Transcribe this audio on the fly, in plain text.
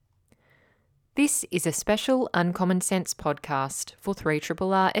This is a special Uncommon Sense podcast for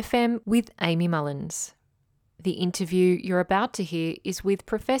 3RRR FM with Amy Mullins. The interview you're about to hear is with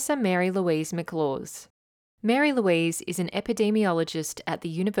Professor Mary Louise McLaws. Mary Louise is an epidemiologist at the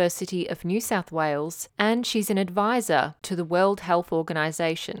University of New South Wales and she's an advisor to the World Health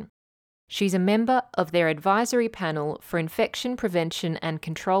Organization. She's a member of their advisory panel for infection prevention and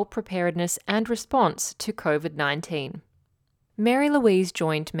control preparedness and response to COVID-19. Mary Louise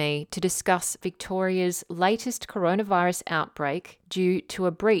joined me to discuss Victoria's latest coronavirus outbreak due to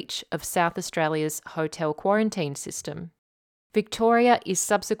a breach of South Australia's hotel quarantine system. Victoria is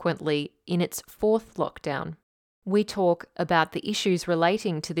subsequently in its fourth lockdown. We talk about the issues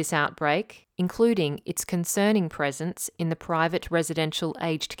relating to this outbreak, including its concerning presence in the private residential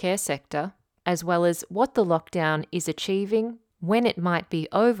aged care sector, as well as what the lockdown is achieving, when it might be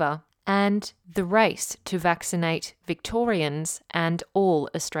over, and the race to vaccinate Victorians and all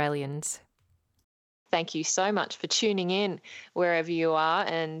Australians. Thank you so much for tuning in wherever you are,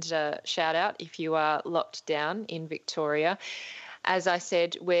 and shout out if you are locked down in Victoria. As I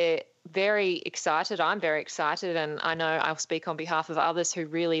said, we're very excited. I'm very excited, and I know I'll speak on behalf of others who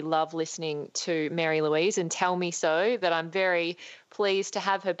really love listening to Mary Louise and tell me so, that I'm very pleased to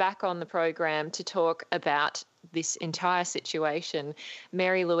have her back on the program to talk about this entire situation.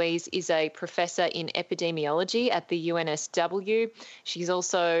 Mary Louise is a professor in epidemiology at the UNSW. She's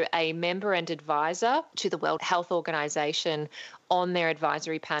also a member and advisor to the World Health Organization on their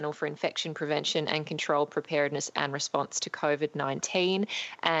advisory panel for infection prevention and control preparedness and response to COVID-19.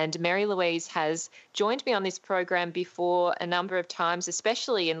 And Mary Louise has joined me on this program before a number of times,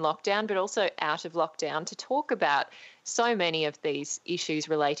 especially in lockdown, but also out of lockdown, to talk about so many of these issues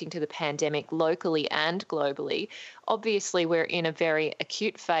relating to the pandemic locally and globally. Obviously, we're in a very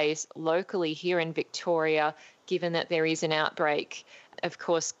acute phase locally here in Victoria, given that there is an outbreak, of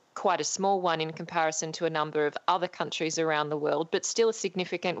course, quite a small one in comparison to a number of other countries around the world, but still a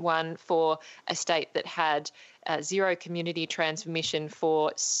significant one for a state that had zero community transmission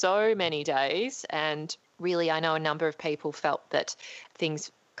for so many days. And really, I know a number of people felt that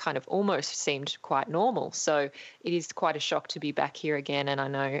things kind of almost seemed quite normal. So it is quite a shock to be back here again. And I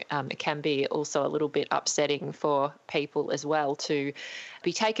know it can be also a little bit upsetting for people as well to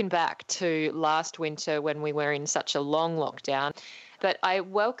be taken back to last winter when we were in such a long lockdown. But I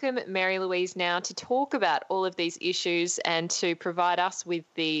welcome Mary Louise now to talk about all of these issues and to provide us with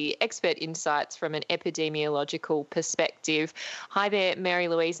the expert insights from an epidemiological perspective. Hi there, Mary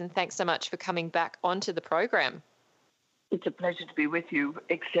Louise, and thanks so much for coming back onto the program. It's a pleasure to be with you,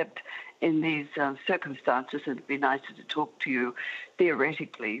 except in these circumstances, it'd be nicer to talk to you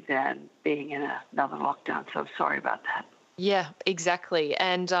theoretically than being in another lockdown. So I'm sorry about that. Yeah, exactly.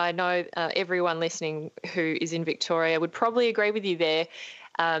 And I know everyone listening who is in Victoria would probably agree with you there.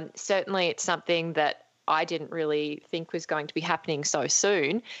 Certainly it's something that I didn't really think was going to be happening so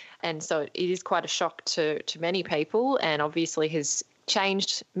soon. And so it is quite a shock to many people, and obviously has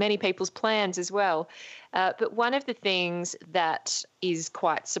changed many people's plans as well. But one of the things that is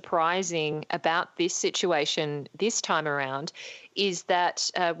quite surprising about this situation this time around is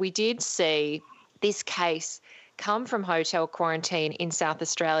that we did see this case come from hotel quarantine in South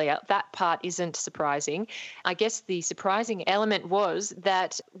Australia. That part isn't surprising. I guess the surprising element was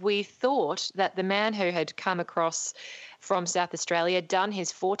that we thought that the man who had come across from South Australia, done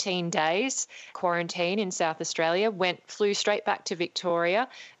his 14 days quarantine in South Australia, flew straight back to Victoria,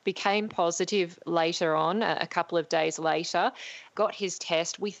 became positive later on, a couple of days later, got his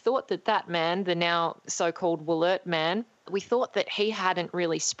test. We thought that that man, the now so-called Wollert man, we thought that he hadn't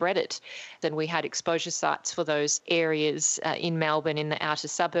really spread it. Then we had exposure sites for those areas in Melbourne in the outer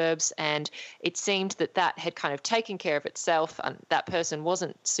suburbs, and it seemed that that had kind of taken care of itself. That person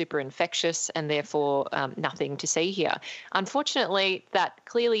wasn't super infectious and therefore nothing to see here. Unfortunately, that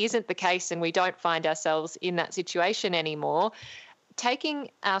clearly isn't the case, and we don't find ourselves in that situation anymore.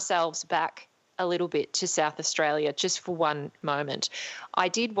 Taking ourselves back a little bit to South Australia just for one moment, I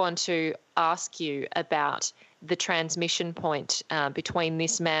did want to ask you about the transmission point between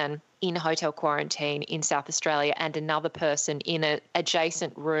this man in hotel quarantine in South Australia and another person in an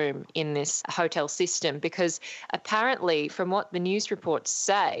adjacent room in this hotel system, because apparently from what the news reports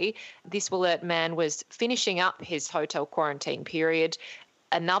say, this Wollert man was finishing up his hotel quarantine period.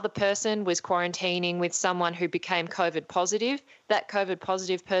 Another person was quarantining with someone who became COVID positive. That COVID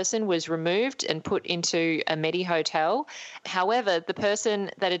positive person was removed and put into a Medi hotel. However, the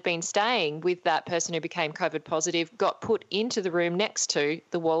person that had been staying with that person who became COVID positive got put into the room next to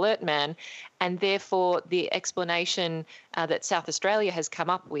the Wollert man. And therefore, the explanation that South Australia has come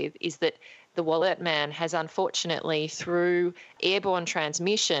up with is that the Wollert man has unfortunately, through airborne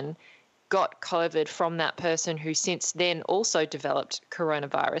transmission, got COVID from that person who since then also developed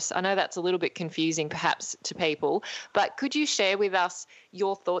coronavirus. I know that's a little bit confusing perhaps to people, but could you share with us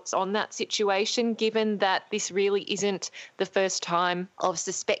your thoughts on that situation, given that this really isn't the first time of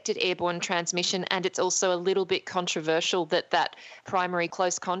suspected airborne transmission, and it's also a little bit controversial that primary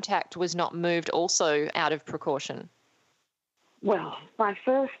close contact was not moved also out of precaution? Well, my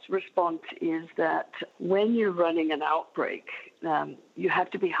first response is that when you're running an outbreak, you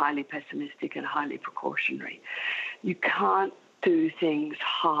have to be highly pessimistic and highly precautionary. You can't do things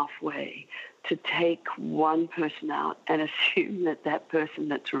halfway to take one person out and assume that that person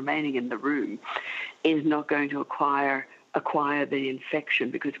that's remaining in the room is not going to acquire the infection,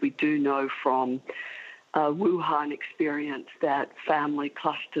 because we do know from Wuhan experience that family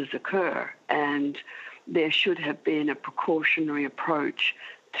clusters occur, and there should have been a precautionary approach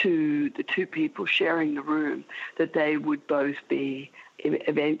to the two people sharing the room, that they would both be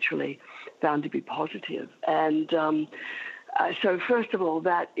eventually found to be positive. And so first of all,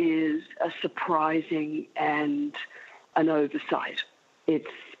 that is a surprising and an oversight. It's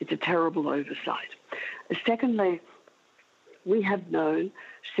a terrible oversight. Secondly, we have known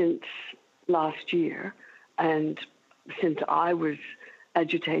since last year, and since I was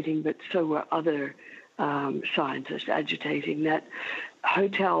agitating, but so were other scientists agitating, that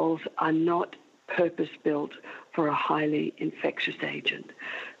hotels are not purpose-built for a highly infectious agent.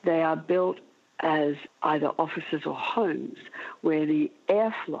 They are built as either offices or homes where the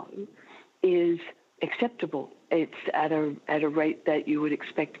airflow is acceptable. It's at a rate that you would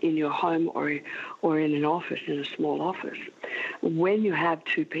expect in your home or in an office, in a small office. When you have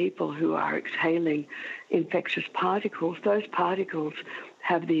two people who are exhaling infectious particles, those particles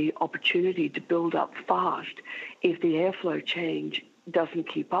have the opportunity to build up fast if the airflow change doesn't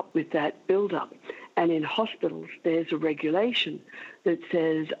keep up with that build-up. And in hospitals, there's a regulation that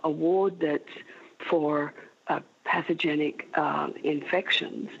says a ward that's for pathogenic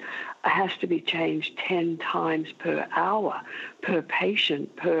infections has to be changed 10 times per hour per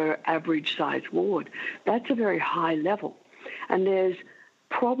patient per average size ward. That's a very high level. And there's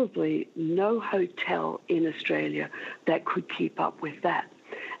probably no hotel in Australia that could keep up with that.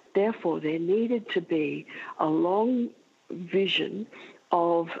 Therefore, there needed to be a long vision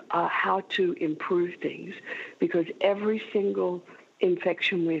of how to improve things, because every single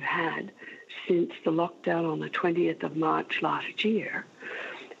infection we've had since the lockdown on the 20th of March last year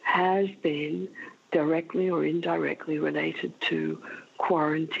has been directly or indirectly related to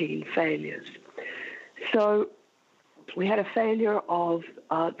quarantine failures. So we had a failure of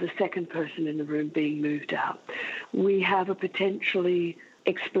the second person in the room being moved out. We have a potentially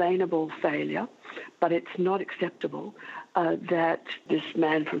explainable failure, but it's not acceptable that this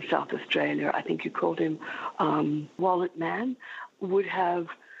man from South Australia, I think you called him Wallet Man, would have,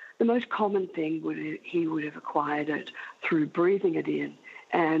 the most common thing he would have acquired it through breathing it in,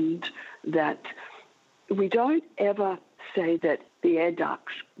 and that we don't ever say that the air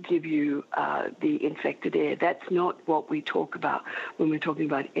ducts give you the infected air. That's not what we talk about when we're talking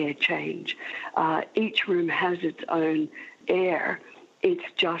about air change. Each room has its own air. It's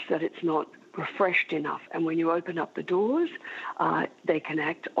just that it's not refreshed enough. And when you open up the doors, they can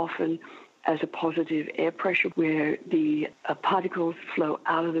act often as a positive air pressure where the particles flow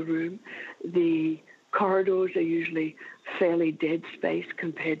out of the room. The corridors are usually fairly dead space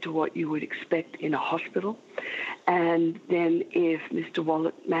compared to what you would expect in a hospital. And then if Mr.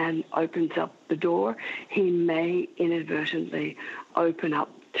 Wallet Man opens up the door, he may inadvertently open up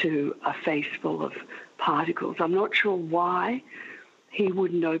to a face full of particles. I'm not sure why he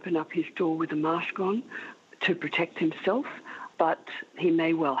wouldn't open up his door with a mask on to protect himself, but he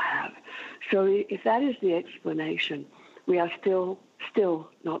may well have. So if that is the explanation, we are still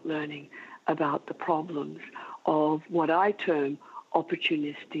not learning about the problems of what I term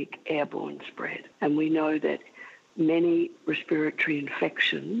opportunistic airborne spread. And we know that many respiratory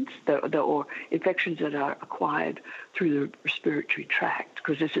infections, or infections that are acquired through the respiratory tract,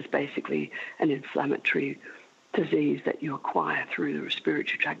 because this is basically an inflammatory disease that you acquire through the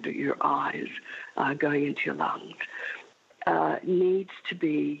respiratory tract of your eyes going into your lungs, needs to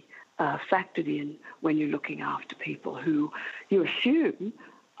be factored in when you're looking after people who you assume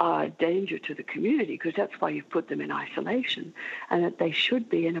are a danger to the community, because that's why you've put them in isolation, and that they should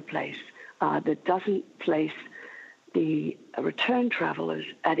be in a place that doesn't place the return travellers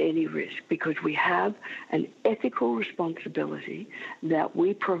at any risk, because we have an ethical responsibility that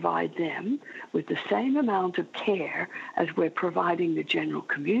we provide them with the same amount of care as we're providing the general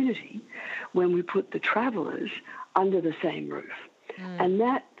community when we put the travellers under the same roof. And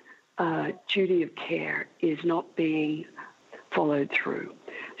that duty of care is not being followed through.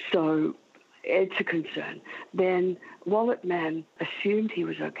 So it's a concern. Then Wallet Man assumed he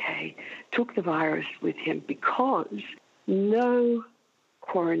was okay, took the virus with him because no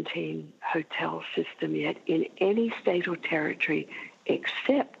quarantine hotel system yet in any state or territory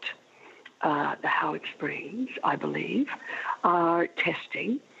except the Howard Springs, I believe, are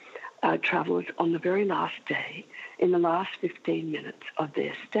testing travellers on the very last day, in the last 15 minutes of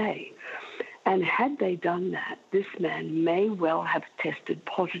their stay. And had they done that, this man may well have tested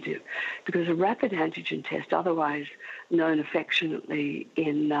positive because a rapid antigen test, otherwise known affectionately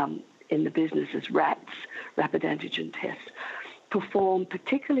in the business as RATs, rapid antigen tests, perform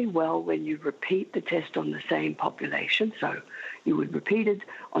particularly well when you repeat the test on the same population. So you would repeat it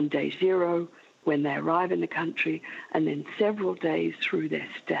on day 0 when they arrive in the country and then several days through their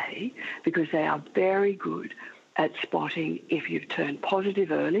stay, because they are very good at spotting if you've turned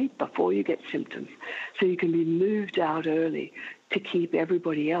positive early before you get symptoms. So you can be moved out early to keep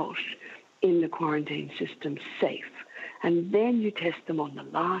everybody else in the quarantine system safe. And then you test them on the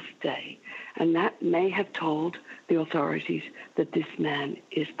last day, and that may have told the authorities that this man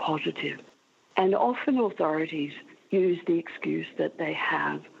is positive. And often authorities use the excuse that they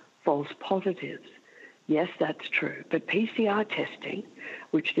have false positives. Yes, that's true. But PCR testing,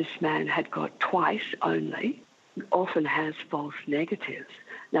 which this man had got twice only, often has false negatives.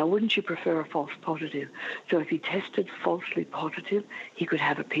 Now, wouldn't you prefer a false positive? So if he tested falsely positive, he could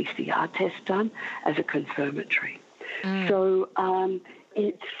have a PCR test done as a confirmatory. So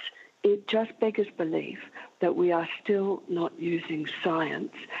it just beggars belief that we are still not using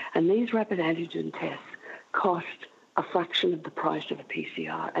science, and these rapid antigen tests cost a fraction of the price of a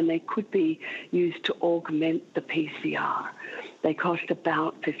PCR, and they could be used to augment the PCR. They cost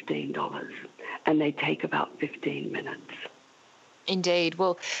about $15, and they take about 15 minutes. Indeed.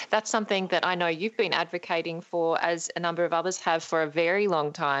 Well, that's something that I know you've been advocating for, as a number of others have, for a very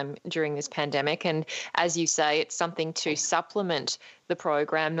long time during this pandemic. And as you say, it's something to supplement the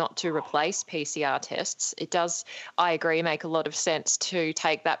program, not to replace PCR tests. It does, I agree, make a lot of sense to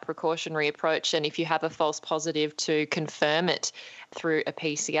take that precautionary approach. And if you have a false positive, to confirm it through a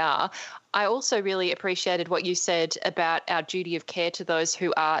PCR. I also really appreciated what you said about our duty of care to those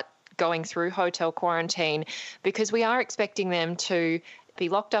who are going through hotel quarantine, because we are expecting them to be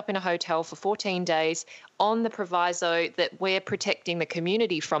locked up in a hotel for 14 days on the proviso that we're protecting the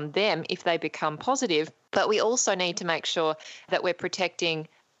community from them if they become positive. But we also need to make sure that we're protecting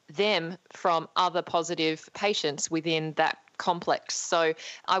them from other positive patients within that complex. So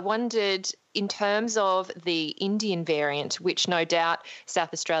I wondered, in terms of the Indian variant, which no doubt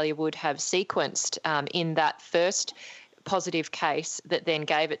South Australia would have sequenced in that first positive case that then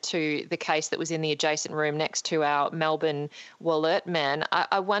gave it to the case that was in the adjacent room next to our Melbourne Wallet Man.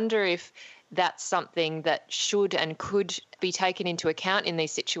 I wonder if that's something that should and could be taken into account in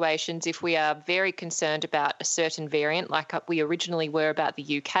these situations if we are very concerned about a certain variant, like we originally were about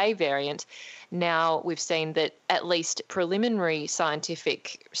the UK variant. Now we've seen that at least preliminary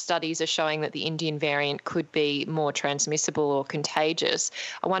scientific studies are showing that the Indian variant could be more transmissible or contagious.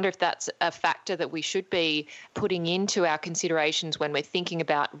 I wonder if that's a factor that we should be putting into our considerations when we're thinking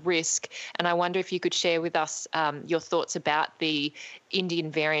about risk. And I wonder if you could share with us your thoughts about the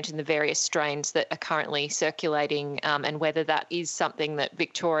Indian variant and the various strains that are currently circulating, and whether that is something that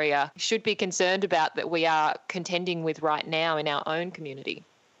Victoria should be concerned about, that we are contending with right now in our own community.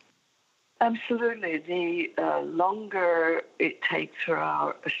 Absolutely. The longer it takes for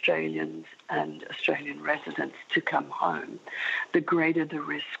our Australians and Australian residents to come home, the greater the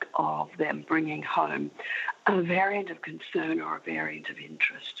risk of them bringing home a variant of concern or a variant of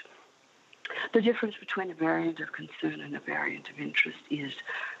interest. The difference between a variant of concern and a variant of interest is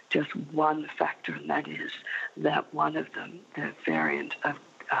just one factor, and that is that one of them, the variant of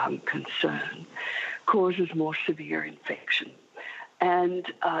concern, causes more severe infection.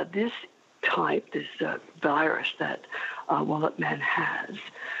 And this type, this virus that Wallet Man has,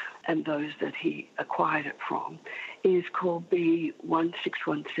 and those that he acquired it from, is called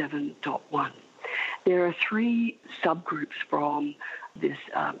B1617.1. There are 3 subgroups from this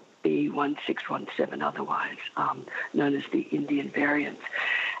B1617, otherwise known as the Indian variant.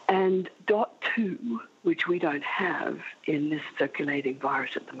 And .2, which we don't have in this circulating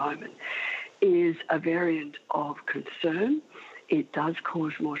virus at the moment, is a variant of concern. It does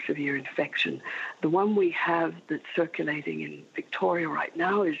cause more severe infection. The one we have that's circulating in Victoria right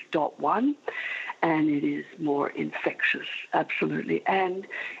now is .1, and it is more infectious, absolutely. And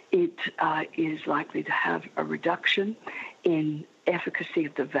it is likely to have a reduction in efficacy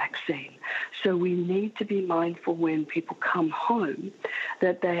of the vaccine. So we need to be mindful when people come home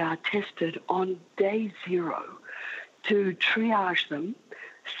that they are tested on day 0 to triage them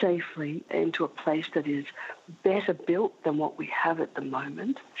safely into a place that is better built than what we have at the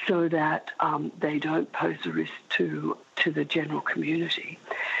moment, so that they don't pose a risk to the general community.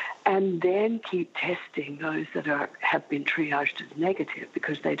 And then keep testing those that have been triaged as negative,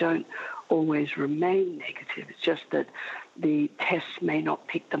 because they don't always remain negative. It's just that the tests may not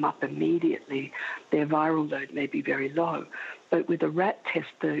pick them up immediately. Their viral load may be very low. But with a rat test,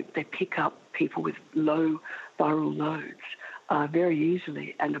 they pick up people with low viral loads very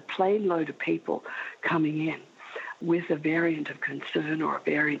easily. And a plane load of people coming in with a variant of concern or a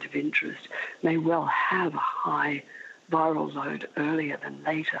variant of interest may well have a high viral load earlier than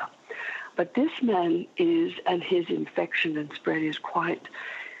later. But this man and his infection and spread is quite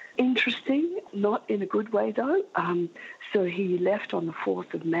interesting, not in a good way though. So he left on the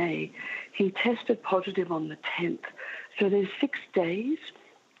 4th of May. He tested positive on the 10th. So there's 6 days.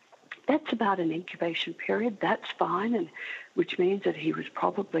 That's about an incubation period. That's fine, and which means that he was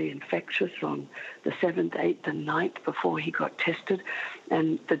probably infectious on the 7th, 8th, and 9th before he got tested.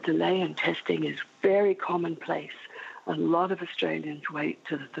 And the delay in testing is very commonplace. A lot of Australians wait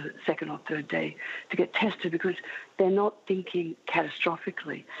to the second or third day to get tested because they're not thinking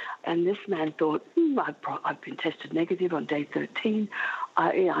catastrophically. And this man thought, I've been tested negative on day 13.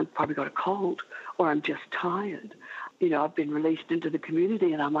 I've probably got a cold, or I'm just tired. I've been released into the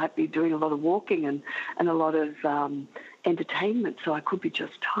community and I might be doing a lot of walking and a lot of entertainment, so I could be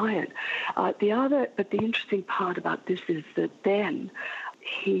just tired. But the interesting part about this is that then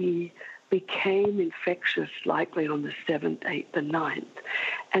he became infectious likely on the 7th, 8th, and 9th.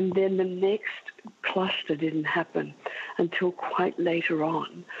 And then the next cluster didn't happen until quite later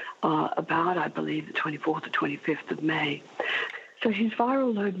on, about, I believe, the 24th or 25th of May. So his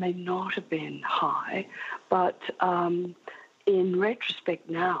viral load may not have been high, but in retrospect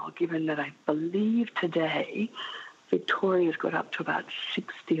now, given that I believe today Victoria's got up to about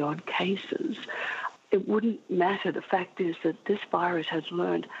 60-odd cases, it wouldn't matter. The fact is that this virus has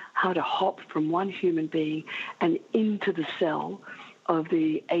learned how to hop from one human being and into the cell of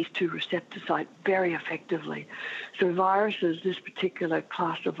the ACE2 receptor site very effectively. So viruses, this particular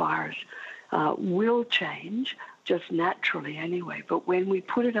class of virus, will change just naturally anyway. But when we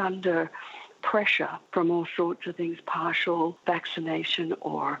put it under pressure from all sorts of things, partial vaccination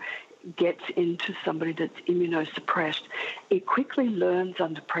or gets into somebody that's immunosuppressed, it quickly learns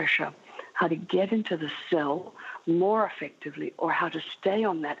under pressure how to get into the cell more effectively, or how to stay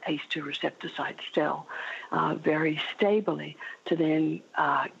on that ACE2 receptor site cell very stably to then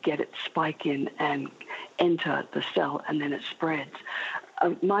get it spike in and enter the cell, and then it spreads.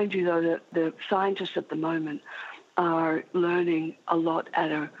 Mind you, though, that the scientists at the moment are learning a lot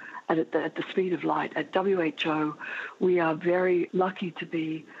at the speed of light. At WHO, we are very lucky to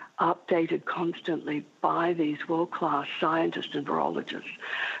be updated constantly by these world-class scientists and virologists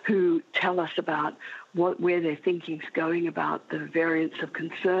who tell us about where their thinking's going about the variants of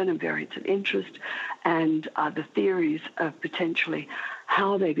concern and variants of interest, and the theories of potentially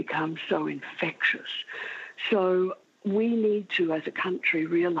how they become so infectious. So we need to, as a country,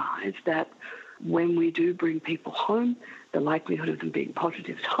 realize that when we do bring people home, the likelihood of them being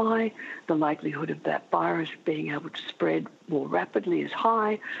positive is high, the likelihood of that virus being able to spread more rapidly is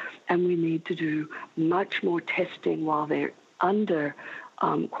high, and we need to do much more testing while they're under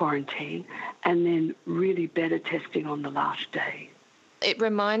quarantine, and then really better testing on the last day. It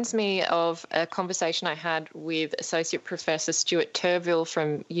reminds me of a conversation I had with Associate Professor Stuart Turville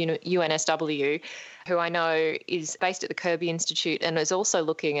from UNSW, who I know is based at the Kirby Institute and is also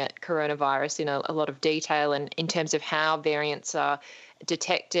looking at coronavirus in a lot of detail, and in terms of how variants are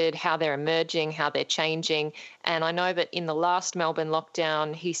detected, how they're emerging, how they're changing. And I know that in the last Melbourne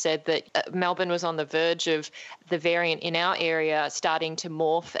lockdown, he said that Melbourne was on the verge of the variant in our area starting to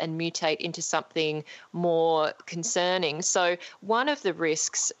morph and mutate into something more concerning. So one of the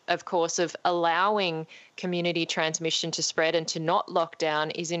risks, of course, of allowing community transmission to spread and to not lock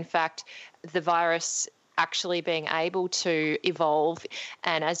down is, in fact, the virus actually being able to evolve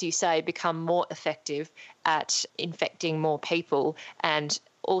and, as you say, become more effective at infecting more people and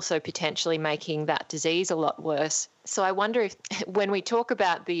also potentially making that disease a lot worse. So I wonder if, when we talk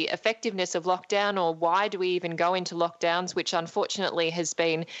about the effectiveness of lockdown, or why do we even go into lockdowns, which unfortunately has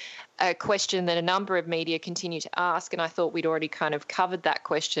been a question that a number of media continue to ask, and I thought we'd already kind of covered that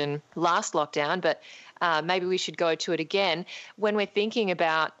question last lockdown, but maybe we should go to it again. When we're thinking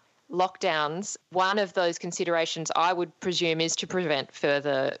about lockdowns, one of those considerations I would presume is to prevent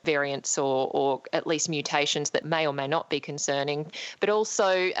further variants or at least mutations that may or may not be concerning. But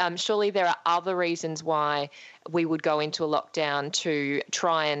also, surely there are other reasons why we would go into a lockdown to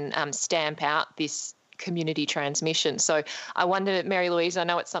try and stamp out this community transmission. So I wonder, Mary Louise, I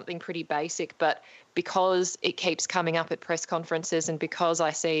know it's something pretty basic, but because it keeps coming up at press conferences and because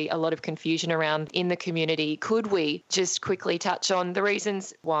I see a lot of confusion around in the community, could we just quickly touch on the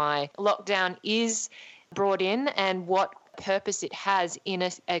reasons why lockdown is brought in and what purpose it has in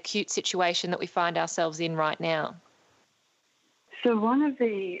an acute situation that we find ourselves in right now? So one of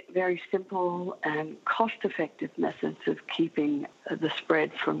the very simple and cost-effective methods of keeping the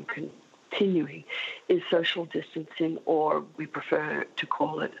spread from continuing is social distancing, or we prefer to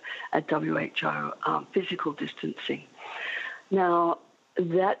call it at WHO physical distancing. Now,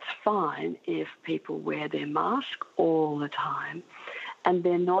 that's fine if people wear their mask all the time and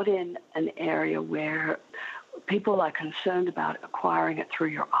they're not in an area where people are concerned about acquiring it through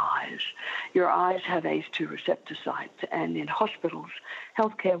your eyes. Your eyes have ACE2 receptor sites, and in hospitals,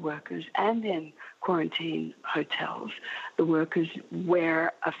 healthcare workers, and in quarantine hotels, the workers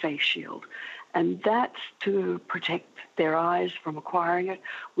wear a face shield. And that's to protect their eyes from acquiring it.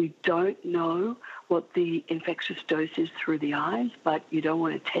 We don't know what the infectious dose is through the eyes, but you don't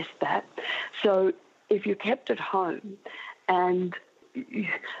want to test that. So if you're kept at home and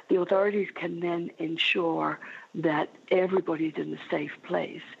the authorities can then ensure that everybody's in a safe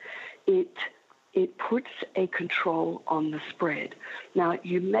place, it puts a control on the spread. Now,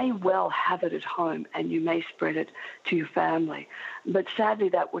 you may well have it at home and you may spread it to your family, but sadly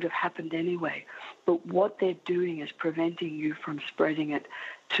that would have happened anyway. But what they're doing is preventing you from spreading it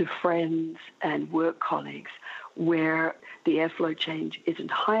to friends and work colleagues where the airflow change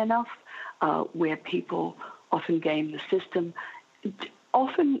isn't high enough, where people often game the system,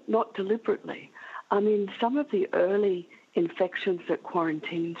 often not deliberately. I mean, some of the early infections that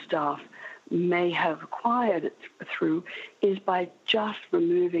quarantine staff may have acquired it through is by just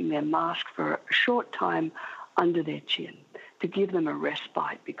removing their mask for a short time under their chin to give them a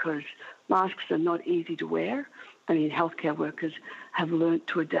respite, because masks are not easy to wear. I mean, healthcare workers have learnt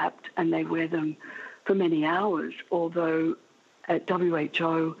to adapt and they wear them for many hours, although at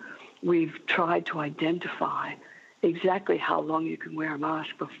WHO we've tried to identify exactly how long you can wear a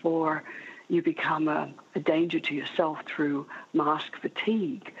mask before you become a danger to yourself through mask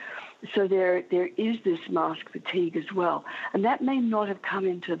fatigue. So there is this mask fatigue as well. And that may not have come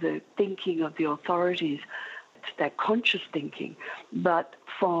into the thinking of the authorities, that conscious thinking, but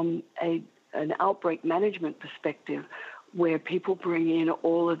from an outbreak management perspective where people bring in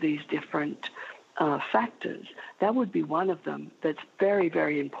all of these different factors, that would be one of them that's very,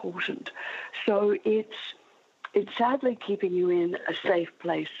 very important. So it's sadly keeping you in a safe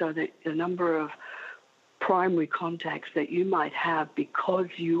place so that the number of primary contacts that you might have because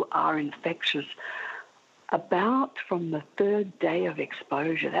you are infectious, about from the third day of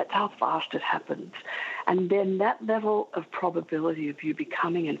exposure, that's how fast it happens. And then that level of probability of you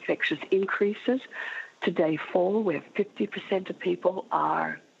becoming infectious increases to day 4, where 50% of people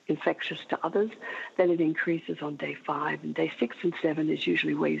are infectious to others. Then it increases on day 5, and day 6 and 7 is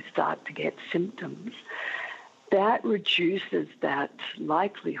usually where you start to get symptoms. That reduces that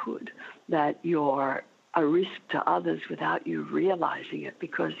likelihood that you're a risk to others without you realizing it,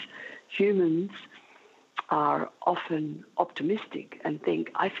 because humans are often optimistic and think,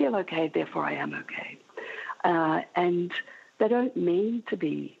 I feel okay, therefore I am okay. And they don't mean to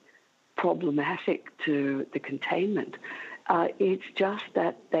be problematic to the containment. It's just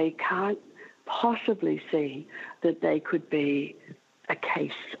that they can't possibly see that they could be a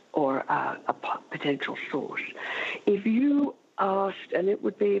case or a potential source. If you asked, and it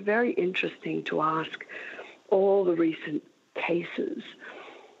would be very interesting to ask all the recent cases,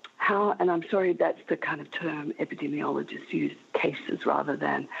 how, and I'm sorry, that's the kind of term epidemiologists use, cases rather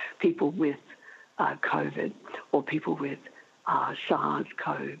people with COVID or people with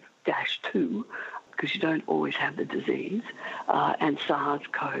SARS-CoV-2, because you don't always have the disease, and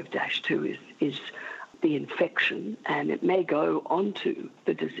SARS-CoV-2 is the infection, and it may go onto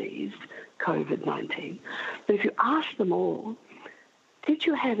the disease, COVID-19. But if you ask them all, did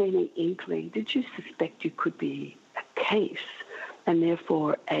you have any inkling, did you suspect you could be a case and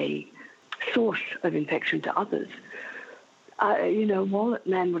therefore a source of infection to others? Wallet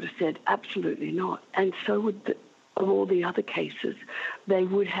Man would have said absolutely not. And so would of all the other cases, they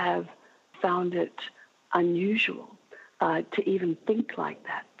would have found it unusual to even think like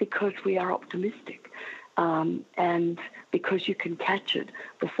that, because we are optimistic and because you can catch it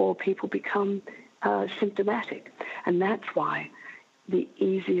before people become symptomatic. And that's why the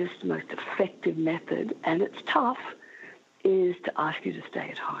easiest, most effective method, and it's tough, is to ask you to stay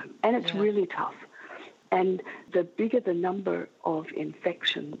at home. And it's really tough. And the bigger the number of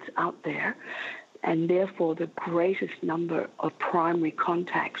infections out there, and therefore the greatest number of primary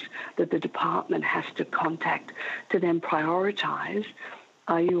contacts that the department has to contact to then prioritise.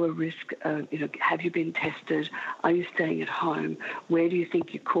 Are you a risk? Have you been tested? Are you staying at home? Where do you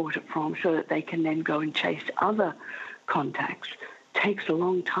think you caught it from? So that they can then go and chase other contacts. Takes a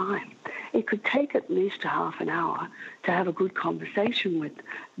long time. It could take at least a half an hour to have a good conversation with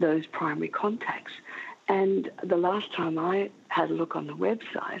those primary contacts. And the last time I had a look on the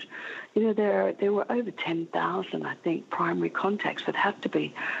website, there were over 10,000, I think, primary contacts that have to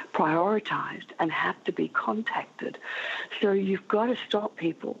be prioritised and have to be contacted. So you've got to stop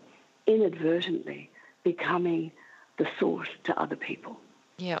people inadvertently becoming the source to other people.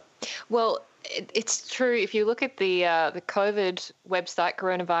 Yeah. Well, it's true. If you look at the COVID website,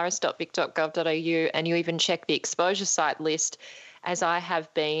 coronavirus.vic.gov.au, and you even check the exposure site list, as I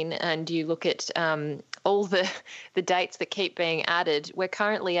have been, and you look at all the dates that keep being added, we're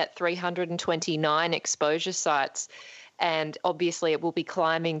currently at 329 exposure sites. And obviously it will be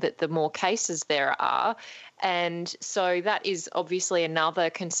climbing the more cases there are. And so that is obviously another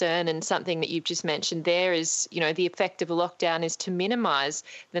concern, and something that you've just mentioned there is, the effect of a lockdown is to minimise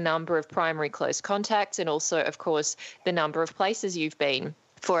the number of primary close contacts and also, of course, the number of places you've been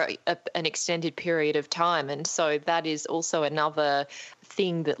for an extended period of time. And so that is also another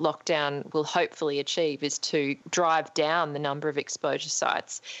thing that lockdown will hopefully achieve, is to drive down the number of exposure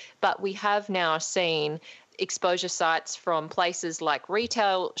sites. But we have now seen exposure sites from places like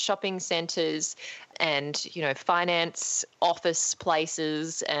retail shopping centres and, finance office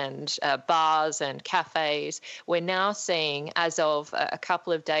places and bars and cafes. We're now seeing, as of a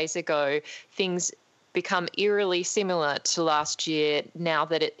couple of days ago, things become eerily similar to last year now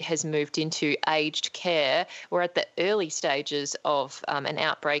that it has moved into aged care. We're at the early stages of an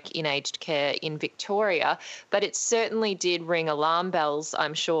outbreak in aged care in Victoria, but it certainly did ring alarm bells,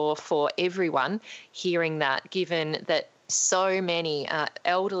 I'm sure, for everyone hearing that, given that so many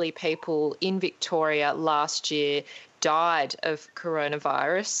elderly people in Victoria last year died of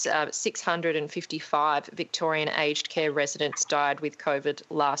coronavirus. 655 Victorian aged care residents died with COVID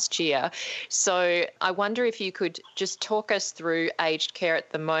last year. So I wonder if you could just talk us through aged care at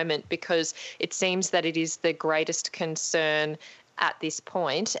the moment, because it seems that it is the greatest concern at this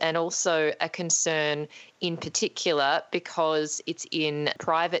point, and also a concern in particular because it's in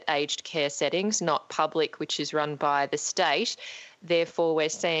private aged care settings, not public, which is run by the state. Therefore, we're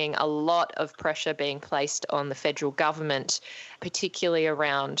seeing a lot of pressure being placed on the federal government, particularly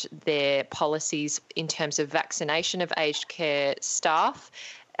around their policies in terms of vaccination of aged care staff,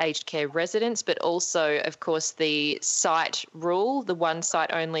 aged care residents, but also, of course, the site rule, the one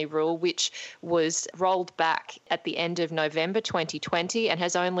site only rule, which was rolled back at the end of November 2020 and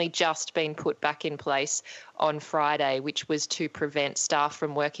has only just been put back in place on Friday, which was to prevent staff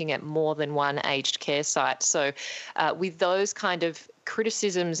from working at more than one aged care site. So with those kind of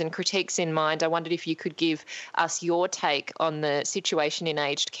criticisms and critiques in mind, I wondered if you could give us your take on the situation in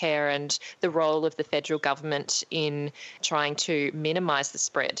aged care and the role of the federal government in trying to minimise the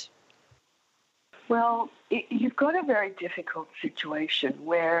spread. Well, you've got a very difficult situation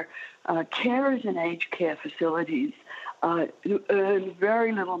where carers in aged care facilities earn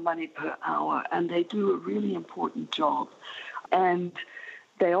very little money per hour, and they do a really important job. And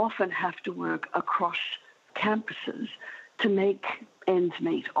they often have to work across campuses to make ends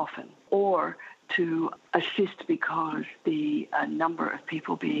meet often, or to assist because the number of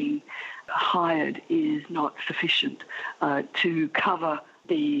people being hired is not sufficient to cover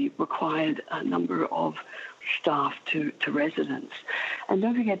the required number of staff to residents. And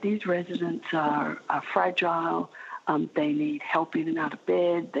don't forget, these residents are fragile. They need help in and out of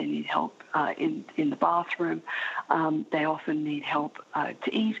bed. They need help in the bathroom. They often need help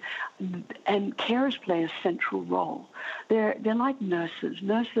to eat. And carers play a central role. They're like nurses.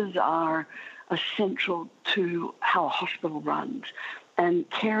 Nurses are essential to how a hospital runs, and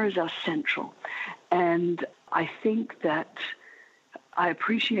carers are central. And I think that I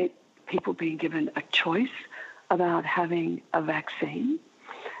appreciate people being given a choice about having a vaccine.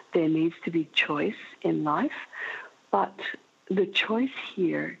 There needs to be choice in life. But the choice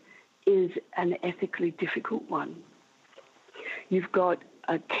here is an ethically difficult one. You've got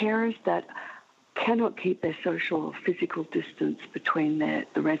carers that cannot keep their social or physical distance between the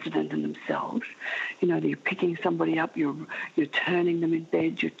resident and themselves. You're picking somebody up, you're turning them in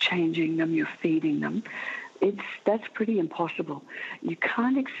bed, you're changing them, you're feeding them. That's pretty impossible. You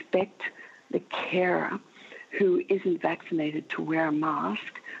can't expect the carer who isn't vaccinated to wear a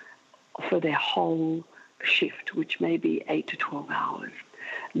mask for their whole shift, which may be 8 to 12 hours.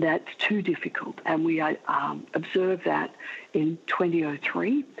 That's too difficult. And we observed that in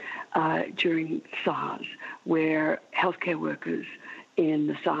 2003 during SARS, where healthcare workers in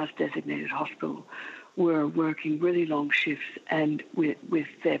the SARS-designated hospital were working really long shifts and with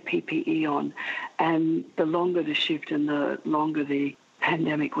their PPE on. And the longer the shift and the longer the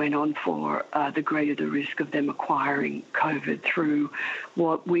pandemic went on for, the greater the risk of them acquiring COVID through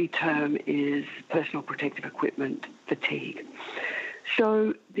what we term is personal protective equipment fatigue.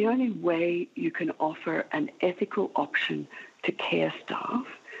 So the only way you can offer an ethical option to care staff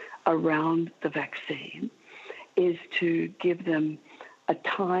around the vaccine is to give them a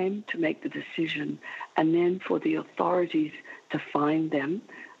time to make the decision and then for the authorities to find them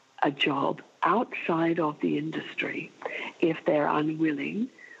a job outside of the industry if they're unwilling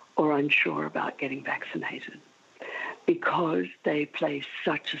or unsure about getting vaccinated, because they play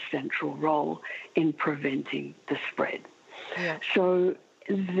such a central role in preventing the spread. Yeah. So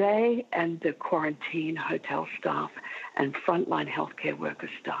they and the quarantine hotel staff and frontline healthcare worker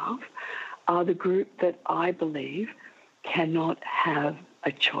staff are the group that I believe cannot have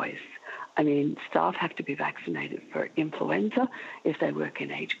a choice. I mean, staff have to be vaccinated for influenza if they work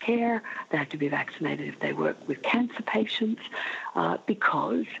in aged care. They have to be vaccinated if they work with cancer patients,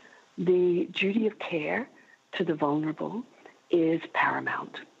 because the duty of care to the vulnerable is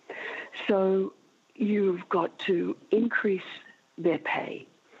paramount. So you've got to increase their pay.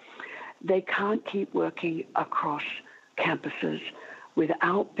 They can't keep working across campuses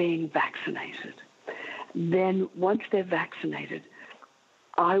without being vaccinated. Then once they're vaccinated,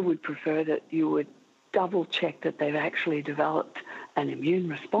 I would prefer that you would double check that they've actually developed an immune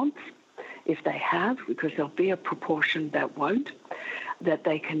response. If they have, because there'll be a proportion that won't, that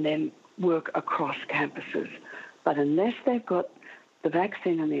they can then work across campuses. But unless they've got the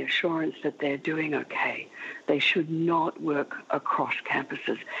vaccine and the assurance that they're doing okay, they should not work across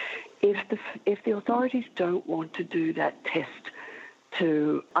campuses. If the authorities don't want to do that test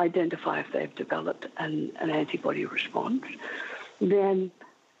to identify if they've developed an antibody response, then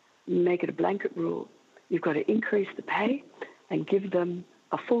make it a blanket rule. You've got to increase the pay and give them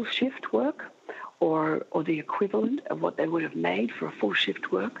a full shift work or the equivalent of what they would have made for a full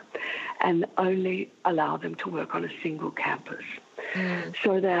shift work, and only allow them to work on a single campus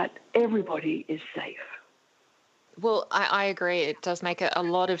so that everybody is safe. Well, I agree. It does make a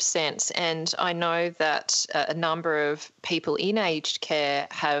lot of sense. And I know that a number of people in aged care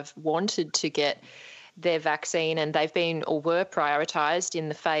have wanted to get their vaccine, and they've been or were prioritised in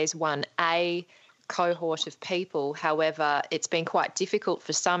the phase 1A cohort of people. However, it's been quite difficult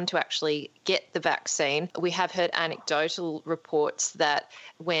for some to actually get the vaccine. We have heard anecdotal reports that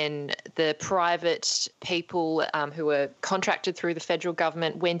when the private people who were contracted through the federal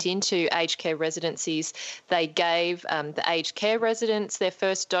government went into aged care residencies, they gave the aged care residents their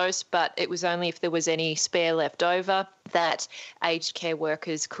first dose, but it was only if there was any spare left over that aged care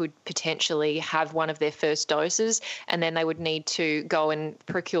workers could potentially have one of their first doses, and then they would need to go and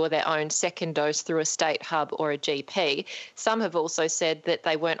procure their own second dose through a state hub or a GP. Some have also said that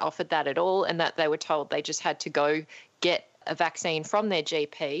they weren't offered that at all and that they were told they just had to go get a vaccine from their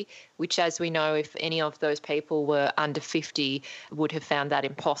GP, which, as we know, if any of those people were under 50, would have found that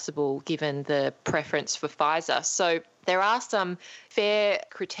impossible given the preference for Pfizer. So there are some fair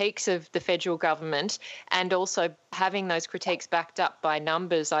critiques of the federal government, and also having those critiques backed up by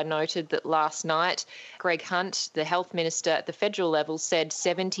numbers. I noted that last night, Greg Hunt, the health minister at the federal level, said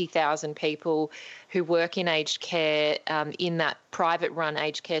 70,000 people who work in aged care, in that private-run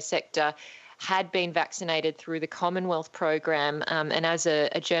aged care sector, had been vaccinated through the Commonwealth program. And as a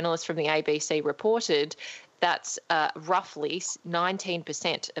journalist from the ABC reported, that's roughly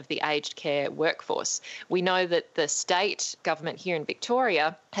 19% of the aged care workforce. We know that the state government here in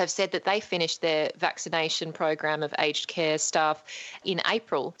Victoria have said that they finished their vaccination program of aged care staff in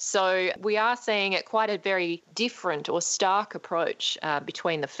April. So we are seeing quite a very different or stark approach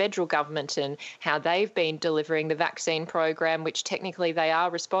between the federal government and how they've been delivering the vaccine program, which technically they are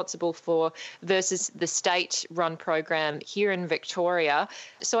responsible for, versus the state-run program here in Victoria.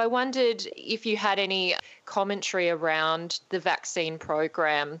 So I wondered if you had any commentary around the vaccine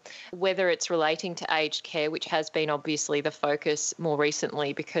program, whether it's relating to aged care, which has been obviously the focus more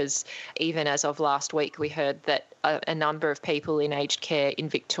recently, because even as of last week, we heard that a number of people in aged care in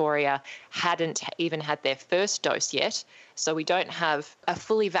Victoria hadn't even had their first dose yet. So we don't have a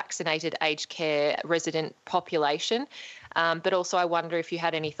fully vaccinated aged care resident population. But also I wonder if you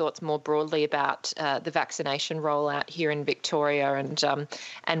had any thoughts more broadly about the vaccination rollout here in Victoria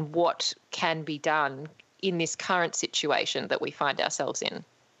and what can be done in this current situation that we find ourselves in.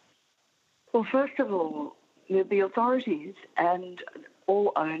 Well, first of all, the authorities and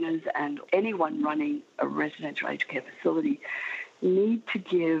all owners and anyone running a residential aged care facility need to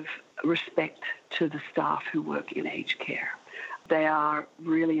give respect to the staff who work in aged care. They are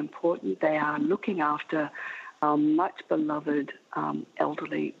really important. They are looking after our much beloved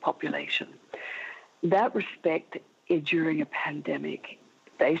elderly population. That respect during a pandemic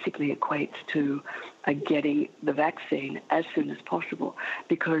basically equates to getting the vaccine as soon as possible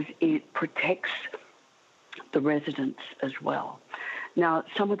because it protects the residents as well. Now,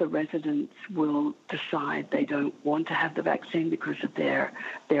 some of the residents will decide they don't want to have the vaccine because of their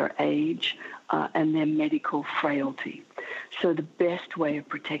age and their medical frailty. So the best way of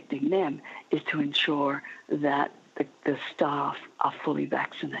protecting them is to ensure that the staff are fully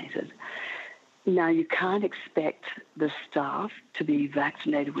vaccinated. Now, you can't expect the staff to be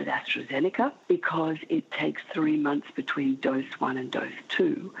vaccinated with AstraZeneca because it takes 3 months between dose 1 and dose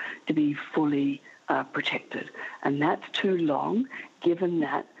 2 to be fully protected. And that's too long, given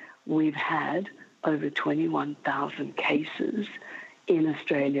that we've had over 21,000 cases in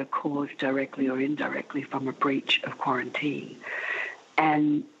Australia caused directly or indirectly from a breach of quarantine.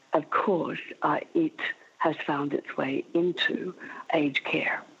 And, of course, it has found its way into aged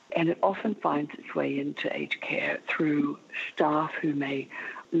care. And it often finds its way into aged care through staff who may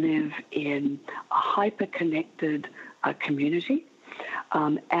live in a hyper-connected community,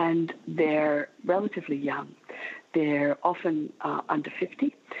 and they're relatively young. They're often under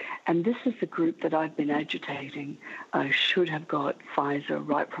 50, and this is the group that I've been agitating should have got Pfizer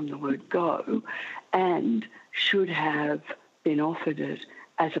right from the word go and should have been offered it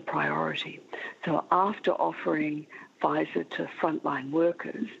as a priority. So after offering Pfizer to frontline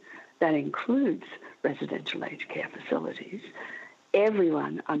workers, that includes residential aged care facilities,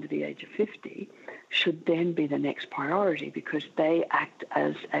 everyone under the age of 50 should then be the next priority because they act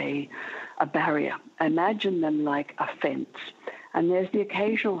as a barrier. Imagine them like a fence. And there's the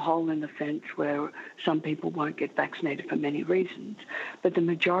occasional hole in the fence where some people won't get vaccinated for many reasons, but the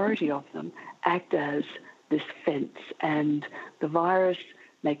majority of them act as this fence, and the virus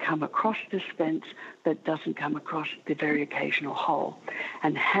may come across this fence but doesn't come across the very occasional hole.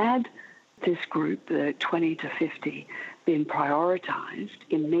 And had this group, the 20 to 50, been prioritised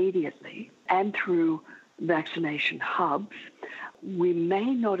immediately and through vaccination hubs, we may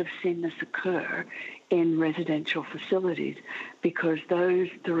not have seen this occur in residential facilities because those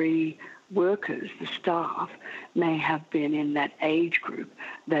 3 workers, the staff, may have been in that age group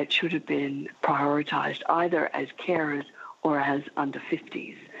that should have been prioritised either as carers or as under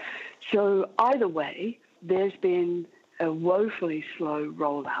 50s. So either way, there's been a woefully slow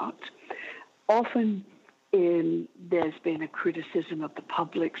rollout. Often there's been a criticism of the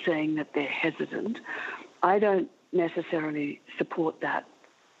public saying that they're hesitant. I don't necessarily support that.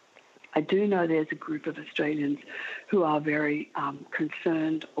 I do know there's a group of Australians who are very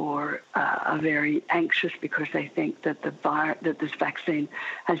concerned or are very anxious because they think that that this vaccine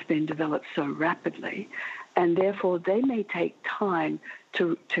has been developed so rapidly, and therefore they may take time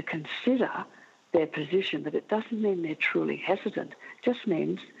to consider their position. But it doesn't mean they're truly hesitant. It just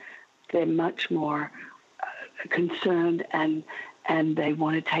means they're much more concerned and they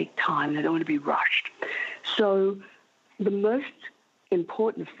want to take time. They don't want to be rushed. So the most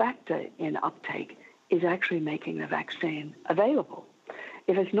important factor in uptake is actually making the vaccine available.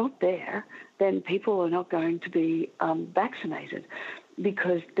 If it's not there, then people are not going to be vaccinated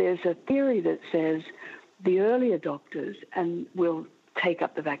because there's a theory that says the early adopters will take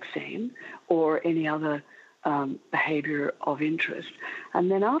up the vaccine or any other behaviour of interest.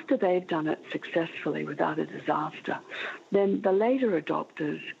 And then after they've done it successfully without a disaster, then the later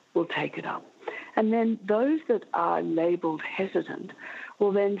adopters will take it up. And then those that are labelled hesitant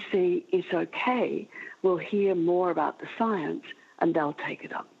will then see it's okay, will hear more about the science, and they'll take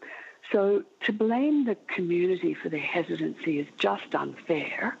it up. So to blame the community for their hesitancy is just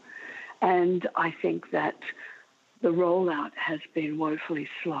unfair. And I think that the rollout has been woefully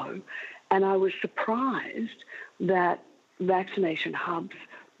slow. And I was surprised that vaccination hubs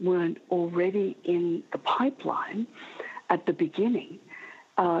weren't already in the pipeline at the beginning.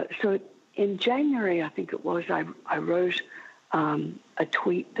 So in January, I think it was, I wrote a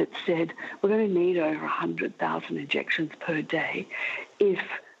tweet that said, we're going to need over 100,000 injections per day if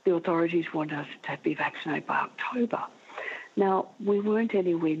the authorities want us to be vaccinated by October. Now, we weren't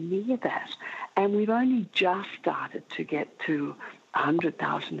anywhere near that, and we've only just started to get to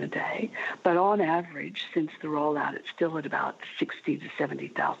 100,000 a day, but on average, since the rollout, it's still at about 60 to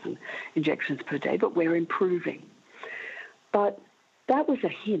 70,000 injections per day, but we're improving. But that was a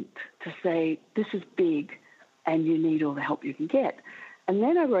hint to say, this is big and you need all the help you can get. And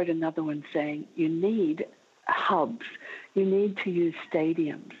then I wrote another one saying, you need hubs, you need to use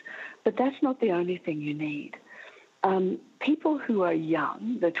stadiums. But that's not the only thing you need. People who are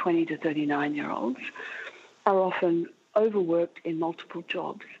young, the 20 to 39-year-olds, are often overworked in multiple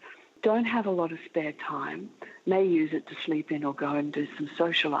jobs, don't have a lot of spare time, may use it to sleep in or go and do some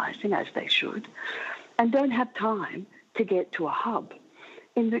socialising, as they should, and don't have time to get to a hub.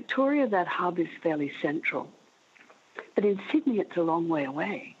 In Victoria, that hub is fairly central. But in Sydney, it's a long way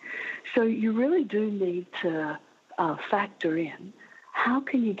away. So you really do need to factor in how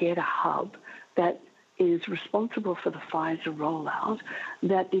can you get a hub that is responsible for the Pfizer rollout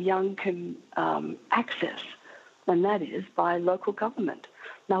that the young can access, and that is by local government.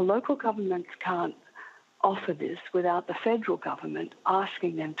 Now, local governments can't offer this without the federal government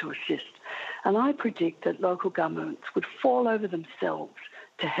asking them to assist. And I predict that local governments would fall over themselves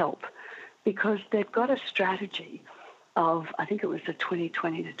to help because they've got a strategy of, I think it was the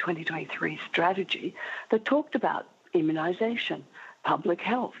 2020 to 2023 strategy that talked about immunisation, public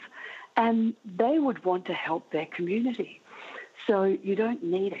health, and they would want to help their community. So you don't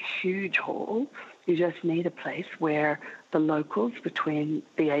need a huge hall. You just need a place where the locals between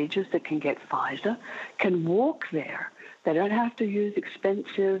the ages that can get Pfizer can walk there. They don't have to use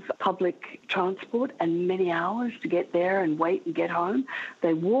expensive public transport and many hours to get there and wait and get home.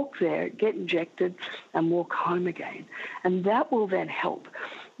 They walk there, get injected, and walk home again. And that will then help.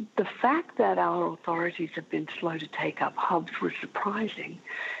 The fact that our authorities have been slow to take up hubs was surprising.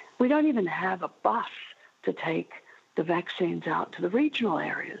 We don't even have a bus to take the vaccines out to the regional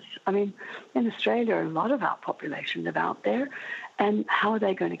areas. I mean, in Australia, a lot of our population live out there, and how are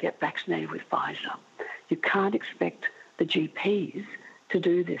they going to get vaccinated with Pfizer? You can't expect the GPs to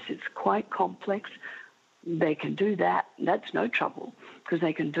do this. It's quite complex. They can do that. That's no trouble because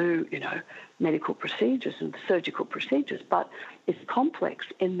they can do, medical procedures and surgical procedures. But it's complex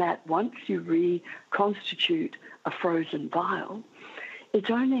in that once you reconstitute a frozen vial, it's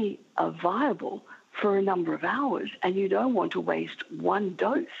only viable for a number of hours, and you don't want to waste one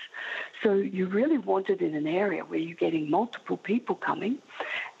dose. So you really want it in an area where you're getting multiple people coming.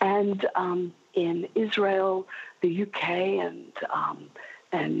 And in Israel, the UK,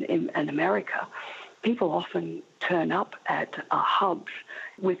 and America, people often turn up at hubs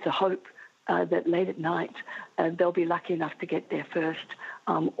with the hope that late at night they'll be lucky enough to get their first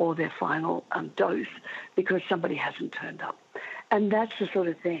or their final dose because somebody hasn't turned up. And that's the sort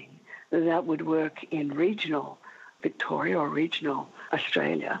of thing that would work in regional Victoria or regional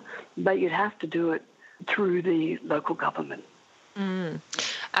Australia, but you'd have to do it through the local government.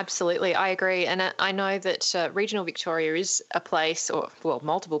 Absolutely, I agree. And I know that regional Victoria is a place, or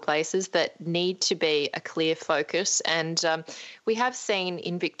multiple places, that need to be a clear focus. And we have seen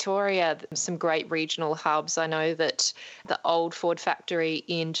in Victoria some great regional hubs. I know that the old Ford factory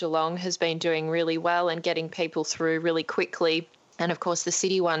in Geelong has been doing really well and getting people through really quickly. And of course, the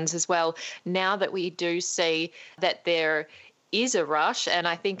city ones as well. Now that we do see that there is a rush, and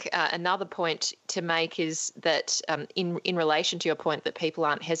I think another point to make is that in relation to your point that people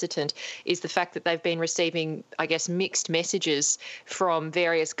aren't hesitant is the fact that they've been receiving, I guess, mixed messages from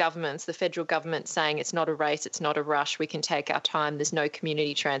various governments, the federal government saying it's not a race, it's not a rush, we can take our time, there's no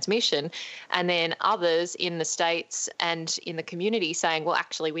community transmission, and then others in the states and in the community saying, well,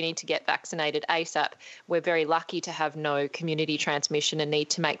 actually, we need to get vaccinated ASAP. We're very lucky to have no community transmission and need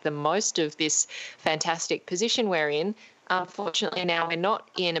to make the most of this fantastic position we're in. Unfortunately, now we're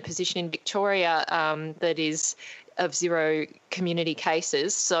not in a position in Victoria that is of zero community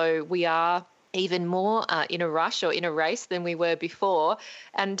cases. So we are even more in a rush or in a race than we were before.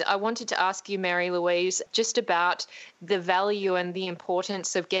 And I wanted to ask you, Mary Louise, just about the value and the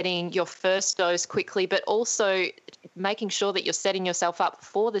importance of getting your first dose quickly, but also making sure that you're setting yourself up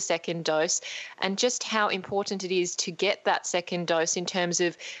for the second dose, and just how important it is to get that second dose in terms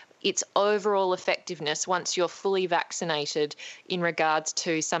of its overall effectiveness once you're fully vaccinated in regards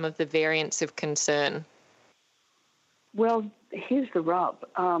to some of the variants of concern? Well, here's the rub.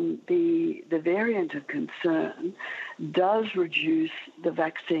 The variant of concern does reduce the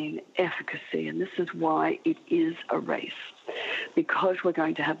vaccine efficacy, and this is why it is a race, because we're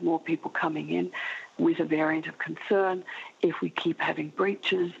going to have more people coming in with a variant of concern. If we keep having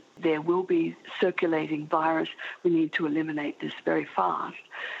breaches, there will be circulating virus. We need to eliminate this very fast.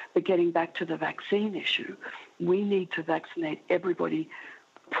 But getting back to the vaccine issue, we need to vaccinate everybody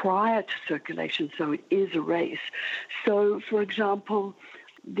prior to circulation, so it is a race. So, for example,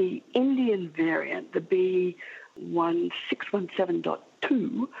 the Indian variant, the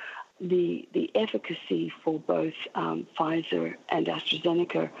B1617.2, the efficacy for both Pfizer and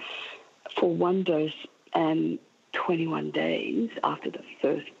AstraZeneca for one dose and 21 days after the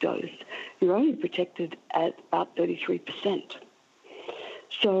first dose, you're only protected at about 33%.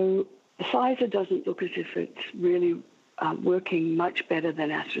 So the Pfizer doesn't look as if it's really working much better than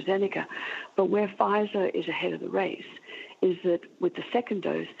AstraZeneca. But where Pfizer is ahead of the race is that with the second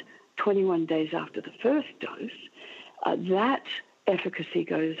dose, 21 days after the first dose, that efficacy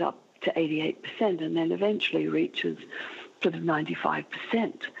goes up to 88% and then eventually reaches sort of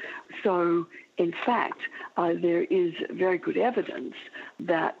 95%. So, in fact, there is very good evidence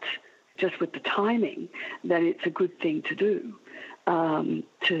that just with the timing, that it's a good thing to do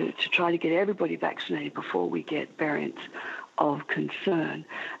to try to get everybody vaccinated before we get variants of concern.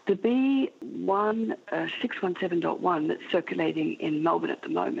 The B1617.1 that's circulating in Melbourne at the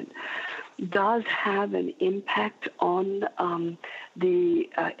moment does have an impact on the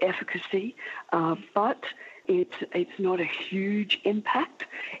efficacy, but it's not a huge impact.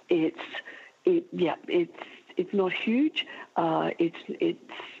 It's not huge. It's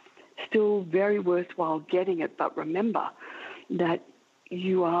still very worthwhile getting it, but remember that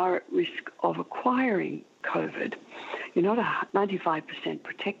you are at risk of acquiring COVID. You're not 95%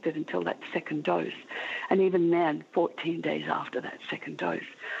 protected until that second dose, and even then, 14 days after that second dose.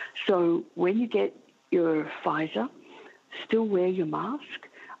 So when you get your Pfizer, still wear your mask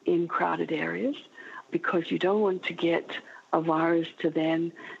in crowded areas because you don't want to get a virus to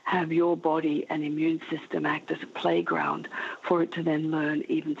then have your body and immune system act as a playground for it to then learn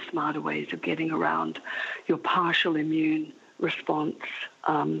even smarter ways of getting around your partial immune response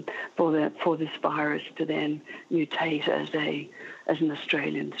for this virus to then mutate as an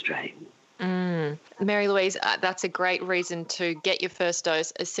Australian strain. Mary Louise, that's a great reason to get your first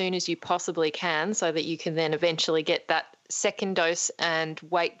dose as soon as you possibly can so that you can then eventually get that second dose and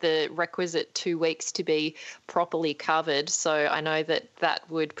wait the requisite 2 weeks to be properly covered. So I know that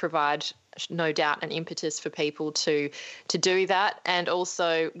would provide no doubt an impetus for people to do that, and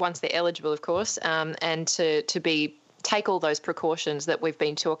also once they're eligible, of course, and to take all those precautions that we've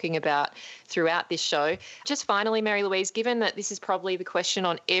been talking about throughout this show. Just finally, Mary Louise, given that this is probably the question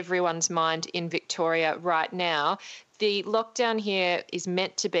on everyone's mind in Victoria right now, the lockdown here is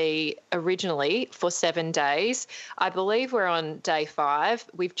meant to be originally for 7 days. I believe we're on day 5.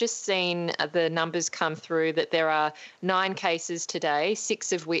 We've just seen the numbers come through that there are 9 cases today,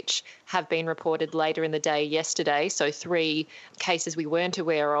 6 of which have been reported later in the day yesterday, so 3 cases we weren't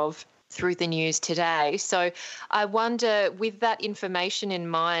aware of through the news today. So I wonder, with that information in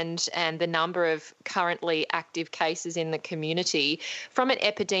mind and the number of currently active cases in the community, from an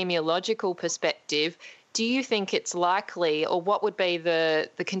epidemiological perspective, do you think it's likely, or what would be the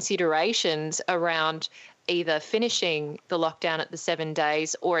considerations around either finishing the lockdown at the 7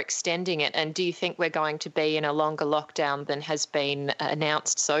 days or extending it? And do you think we're going to be in a longer lockdown than has been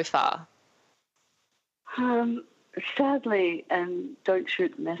announced so far? Sadly, and don't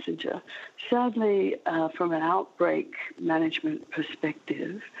shoot the messenger, sadly, from an outbreak management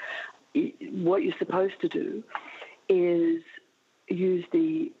perspective, what you're supposed to do is use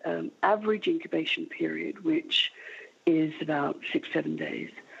the average incubation period, which is about 6-7 days.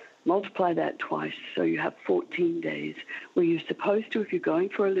 Multiply that twice, so you have 14 days where you're supposed to, if you're going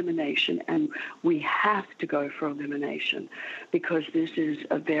for elimination, and we have to go for elimination because this is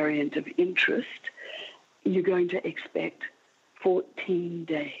a variant of interest, you're going to expect 14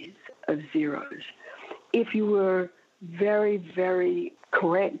 days of zeros. If you were very, very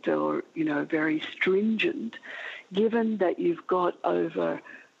correct or, very stringent, given that you've got over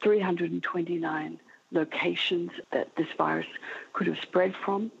 329 locations that this virus could have spread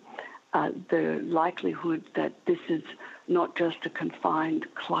from, the likelihood that this is not just a confined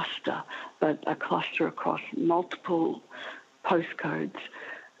cluster, but a cluster across multiple postcodes,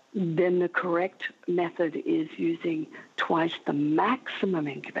 then the correct method is using twice the maximum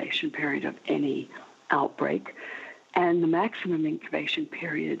incubation period of any outbreak. And the maximum incubation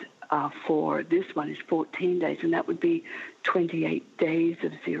period for this one is 14 days, and that would be 28 days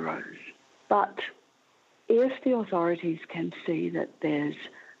of zeros. But if the authorities can see that there's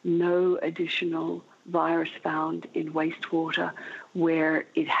no additional virus found in wastewater where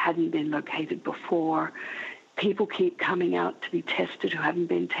it hadn't been located before, people keep coming out to be tested who haven't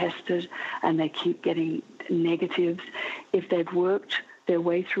been tested, and they keep getting negatives. If they've worked their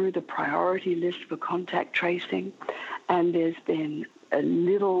way through the priority list for contact tracing and there's been a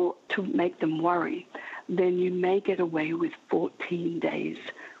little to make them worry, then you may get away with 14 days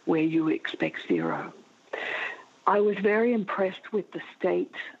where you expect zero. I was very impressed with the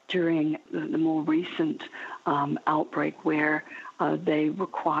state during the more recent outbreak where they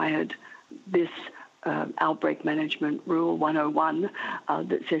required this outbreak management rule 101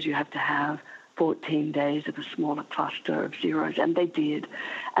 that says you have to have 14 days of a smaller cluster of zeros, and they did.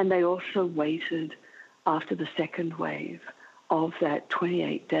 And they also waited after the second wave of that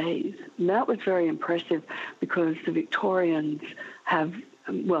 28 days. And that was very impressive because the Victorians have,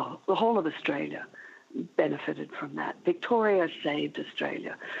 well, the whole of Australia benefited from that. Victoria saved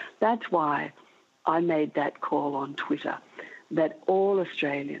Australia. That's why I made that call on Twitter that all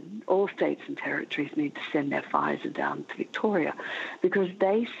states and territories need to send their Pfizer down to Victoria because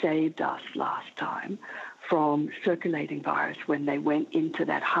they saved us last time from circulating virus when they went into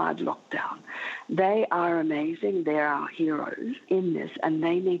that hard lockdown. They are amazing. They're our heroes in this, and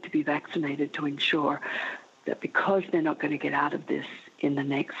they need to be vaccinated to ensure that because they're not going to get out of this in the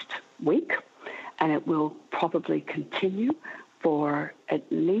next week, and it will probably continue for at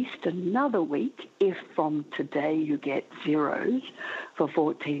least another week if from today you get zeros for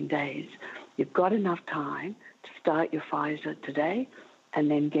 14 days. You've got enough time to start your Pfizer today and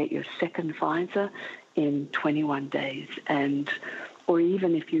then get your second Pfizer in 21 days. Or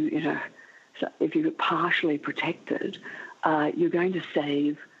even if if you're partially protected, you're going to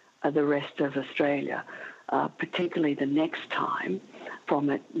save the rest of Australia, particularly the next time, from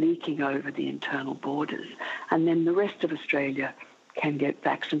it leaking over the internal borders. And then the rest of Australia can get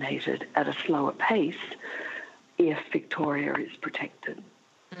vaccinated at a slower pace if Victoria is protected.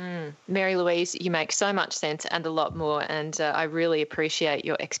 Mary Louise, you make so much sense and a lot more, and I really appreciate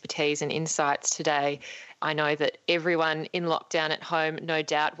your expertise and insights today. I know that everyone in lockdown at home, no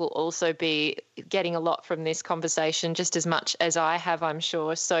doubt, will also be getting a lot from this conversation, just as much as I have, I'm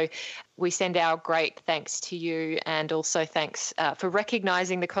sure. So we send our great thanks to you, and also thanks for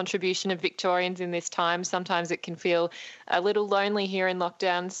recognising the contribution of Victorians in this time. Sometimes it can feel a little lonely here in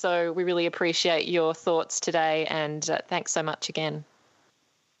lockdown, so we really appreciate your thoughts today, and thanks so much again.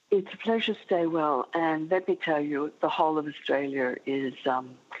 It's a pleasure. Stay well. And let me tell you, the whole of Australia is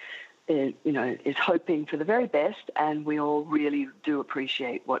hoping for the very best, and we all really do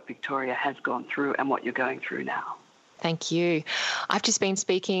appreciate what Victoria has gone through and what you're going through now. Thank you. I've just been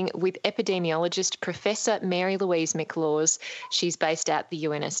speaking with epidemiologist Professor Mary Louise McLaws. She's based at the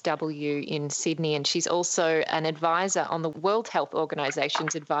UNSW in Sydney, and she's also an advisor on the World Health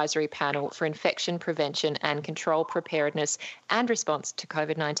Organization's advisory panel for infection prevention and control preparedness and response to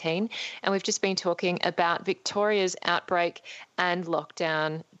COVID-19. And we've just been talking about Victoria's outbreak and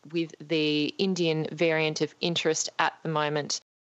lockdown with the Indian variant of interest at the moment.